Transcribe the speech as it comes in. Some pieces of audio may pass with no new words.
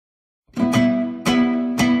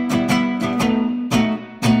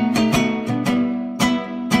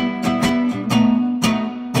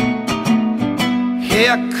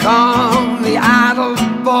Here come the idle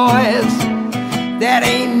boys. That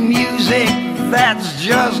ain't music, that's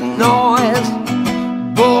just noise.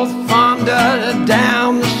 Bull thunder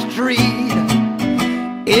down the street,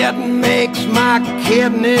 it makes my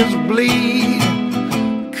kidneys bleed.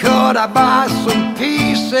 Could I buy some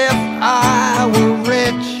peace if I were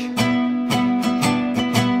rich?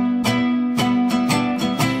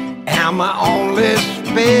 Am I only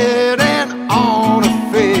spitting on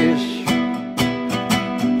a fish?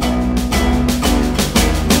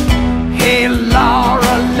 Hey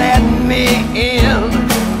Laura, let me in.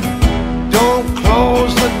 Don't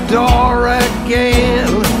close the door again.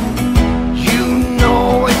 You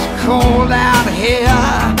know it's cold out here,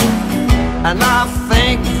 and I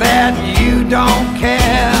think that you don't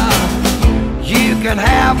care. You can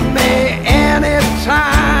have me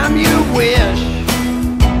anytime you wish.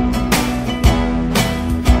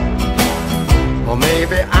 Or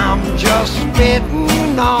maybe I'm just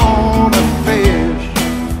spitting on a fish.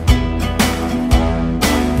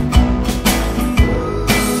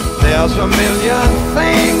 There's a million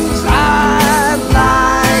things I'd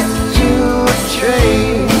like to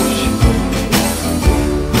change.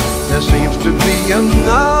 There seems to be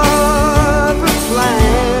another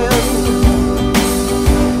plan.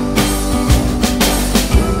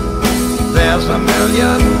 There's a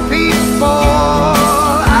million people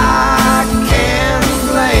I can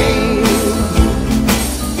blame.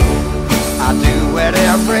 I do it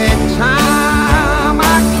every time I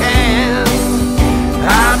can. I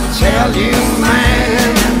tell you,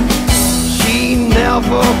 man, she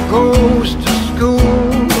never goes to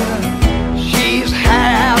school. She's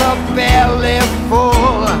had a belly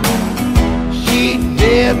full. She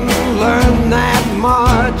didn't learn that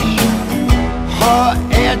much. Her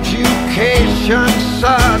education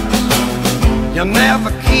sucks. You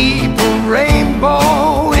never keep a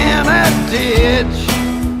rainbow in a ditch.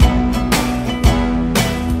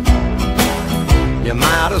 You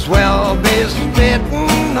might as well be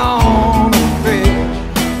spitting on a fish.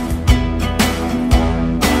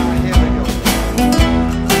 Here we go.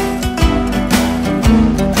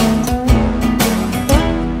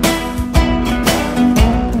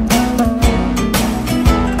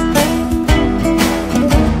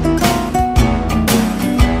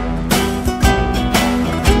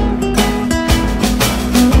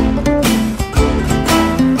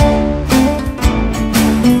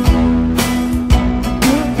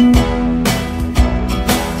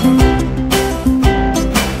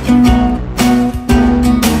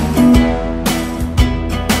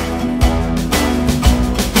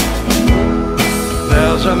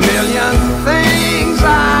 There's a million things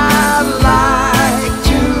I'd like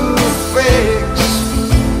to fix,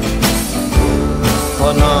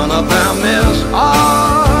 but none of them is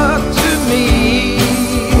up to me.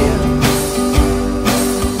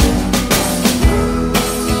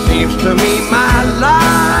 Seems to me my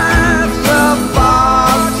life's a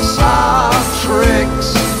box of tricks.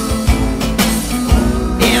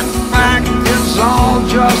 In fact, it's all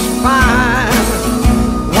just fine.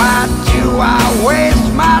 Why do I waste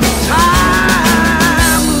my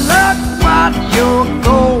time? Look what you're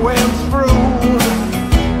going through.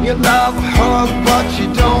 You love her, but she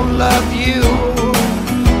don't love you.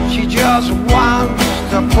 She just wants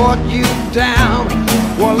to put you down.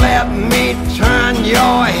 Well, let me turn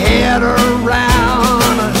your head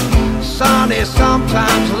around. Sonny,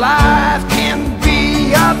 sometimes life can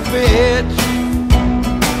be a bitch.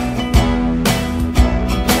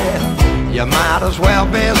 You might as well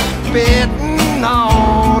be spitting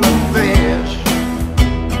on